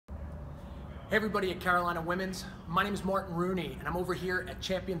Hey everybody at Carolina Women's, my name is Martin Rooney and I'm over here at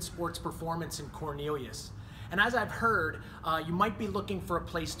Champion Sports Performance in Cornelius. And as I've heard, you might be looking for a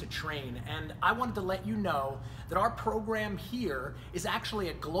place to train, and I wanted to let you know that our program here is actually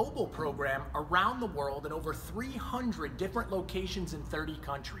a global program around the world in over 300 different locations in 30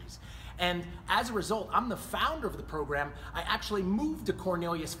 countries. And as a result, I'm the founder of the program. I actually moved to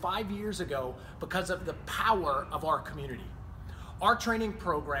Cornelius 5 years ago because of the power of our community. Our training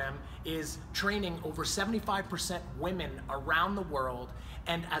program is training over 75% women around the world,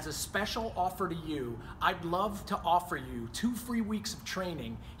 and as a special offer to you, I'd love to offer you 2 free weeks of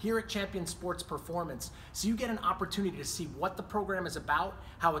training here at Champion Sports Performance so you get an opportunity to see what the program is about,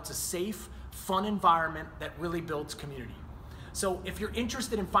 how it's a safe, fun environment that really builds community. So if you're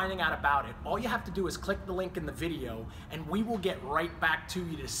interested in finding out about it, all you have to do is click the link in the video and we will get right back to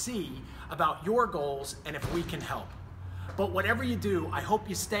you to see about your goals and if we can help. But whatever you do, I hope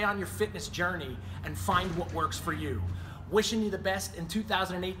you stay on your fitness journey and find what works for you. Wishing you the best in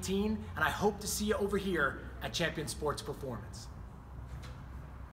 2018, and I hope to see you over here at Champion Sports Performance.